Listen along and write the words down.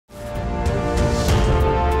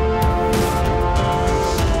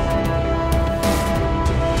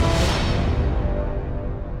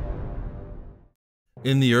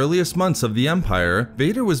In the earliest months of the Empire,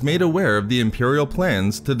 Vader was made aware of the Imperial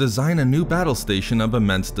plans to design a new battle station of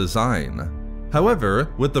immense design.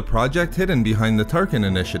 However, with the project hidden behind the Tarkin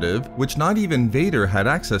Initiative, which not even Vader had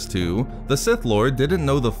access to, the Sith Lord didn't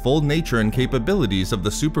know the full nature and capabilities of the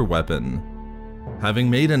superweapon.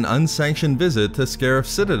 Having made an unsanctioned visit to Scarif's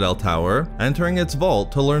Citadel Tower, entering its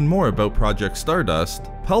vault to learn more about Project Stardust,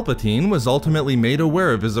 Palpatine was ultimately made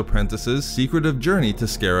aware of his apprentice's secretive journey to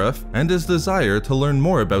Scarif and his desire to learn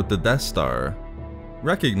more about the Death Star.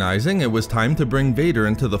 Recognizing it was time to bring Vader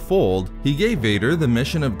into the fold, he gave Vader the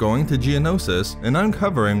mission of going to Geonosis and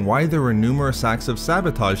uncovering why there were numerous acts of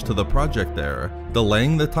sabotage to the project there,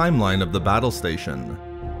 delaying the timeline of the battle station.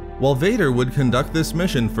 While Vader would conduct this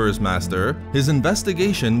mission for his master, his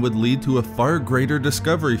investigation would lead to a far greater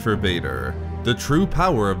discovery for Vader: the true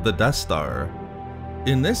power of the Death Star.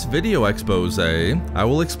 In this video expose, I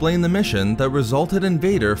will explain the mission that resulted in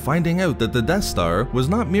Vader finding out that the Death Star was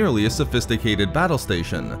not merely a sophisticated battle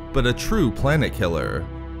station, but a true planet killer.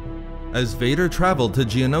 As Vader traveled to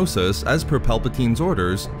Geonosis as per Palpatine's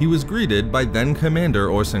orders, he was greeted by then Commander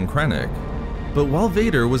Orson Krennic. But while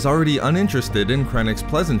Vader was already uninterested in Krennic's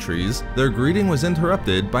pleasantries, their greeting was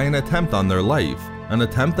interrupted by an attempt on their life, an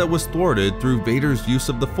attempt that was thwarted through Vader's use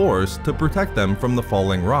of the Force to protect them from the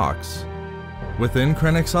falling rocks. Within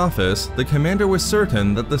Krennic's office, the commander was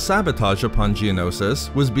certain that the sabotage upon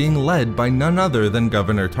Geonosis was being led by none other than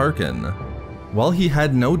Governor Tarkin. While he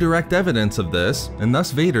had no direct evidence of this, and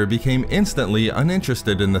thus Vader became instantly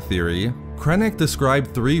uninterested in the theory, Krennic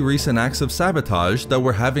described 3 recent acts of sabotage that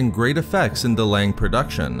were having great effects in delaying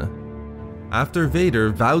production. After Vader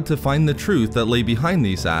vowed to find the truth that lay behind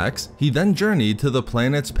these acts, he then journeyed to the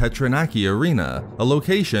planet's Petranaki Arena, a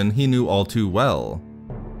location he knew all too well.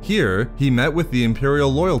 Here, he met with the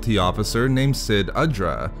Imperial loyalty officer named Sid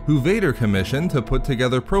Udra, who Vader commissioned to put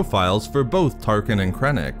together profiles for both Tarkin and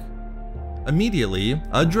Krennic. Immediately,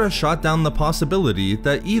 Udra shot down the possibility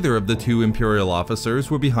that either of the 2 Imperial officers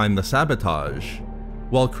were behind the sabotage.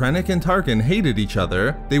 While Krennic and Tarkin hated each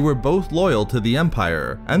other, they were both loyal to the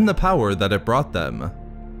Empire and the power that it brought them.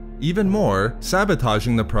 Even more,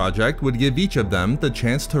 sabotaging the project would give each of them the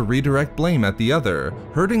chance to redirect blame at the other,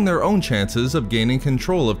 hurting their own chances of gaining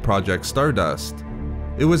control of Project Stardust.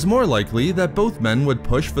 It was more likely that both men would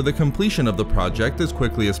push for the completion of the project as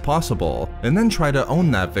quickly as possible, and then try to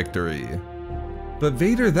own that victory. But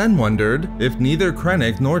Vader then wondered, if neither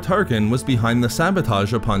Krennic nor Tarkin was behind the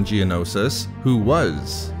sabotage upon Geonosis, who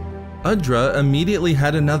was? Udra immediately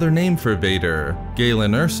had another name for Vader: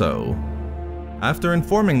 Galen Erso. After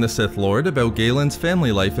informing the Sith Lord about Galen's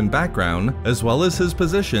family life and background, as well as his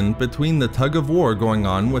position between the tug-of-war going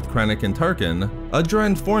on with Krennic and Tarkin, Udra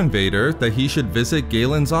informed Vader that he should visit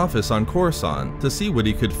Galen's office on Coruscant to see what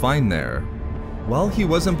he could find there. While he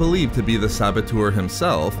wasn't believed to be the saboteur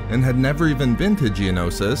himself, and had never even been to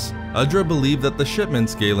Geonosis, Udra believed that the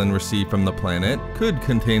shipments Galen received from the planet could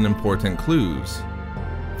contain important clues.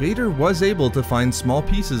 Vader was able to find small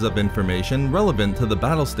pieces of information relevant to the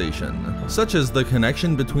battle station, such as the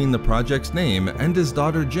connection between the project's name and his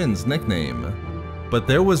daughter Jin's nickname. But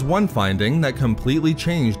there was one finding that completely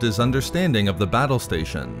changed his understanding of the battle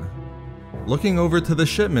station. Looking over to the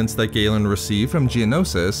shipments that Galen received from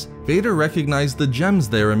Geonosis, Vader recognized the gems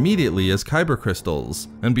there immediately as kyber crystals,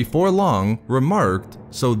 and before long remarked,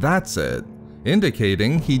 "So that's it,"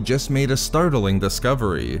 indicating he just made a startling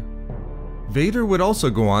discovery. Vader would also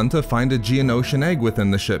go on to find a Geonosian egg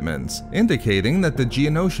within the shipments, indicating that the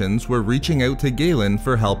Geonosians were reaching out to Galen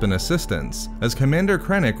for help and assistance, as Commander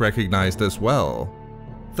Krennic recognized as well.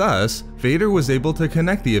 Thus, Vader was able to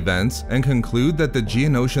connect the events and conclude that the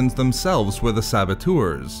Geonosians themselves were the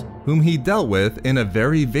saboteurs, whom he dealt with in a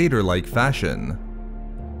very Vader-like fashion.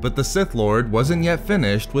 But the Sith Lord wasn't yet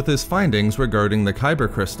finished with his findings regarding the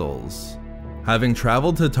kyber crystals. Having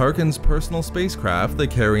traveled to Tarkin's personal spacecraft, the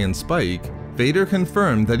Carrion Spike, Vader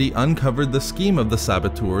confirmed that he uncovered the scheme of the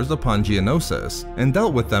saboteurs upon Geonosis, and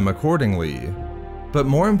dealt with them accordingly. But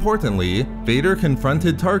more importantly, Vader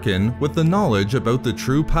confronted Tarkin with the knowledge about the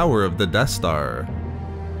true power of the Death Star.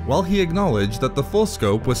 While he acknowledged that the full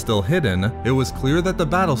scope was still hidden, it was clear that the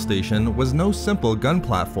battle station was no simple gun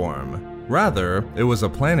platform. Rather, it was a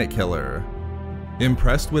planet killer.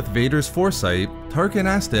 Impressed with Vader's foresight, Tarkin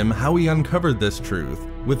asked him how he uncovered this truth,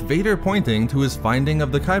 with Vader pointing to his finding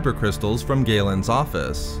of the kyber crystals from Galen's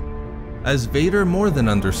office. As Vader more than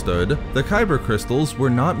understood, the kyber crystals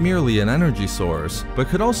were not merely an energy source, but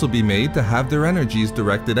could also be made to have their energies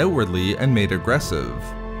directed outwardly and made aggressive.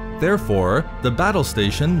 Therefore, the battle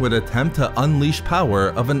station would attempt to unleash power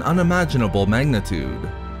of an unimaginable magnitude.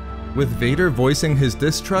 with Vader voicing his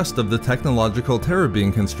distrust of the technological terror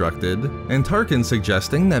being constructed, and Tarkin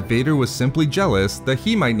suggesting that Vader was simply jealous that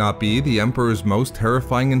he might not be the Emperor's most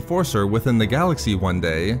terrifying enforcer within the galaxy one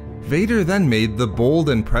day. Vader then made the bold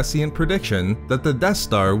and prescient prediction that the Death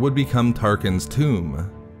Star would become Tarkin's tomb.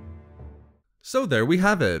 So there we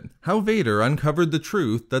have it, how Vader uncovered the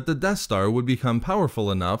truth that the Death Star would become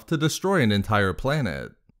powerful enough to destroy an entire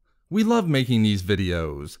planet. We love making these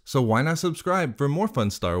videos, so why not subscribe for more fun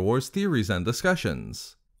Star Wars theories and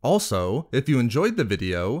discussions? Also, if you enjoyed the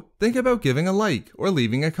video, think about giving a like or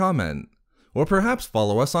leaving a comment. Or perhaps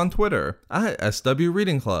follow us on Twitter at SW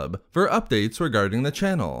Reading Club for updates regarding the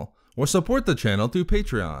channel, or support the channel through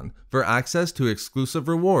Patreon for access to exclusive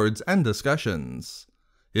rewards and discussions.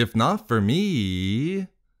 If not for me,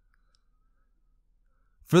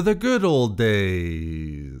 for the good old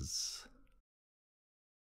days.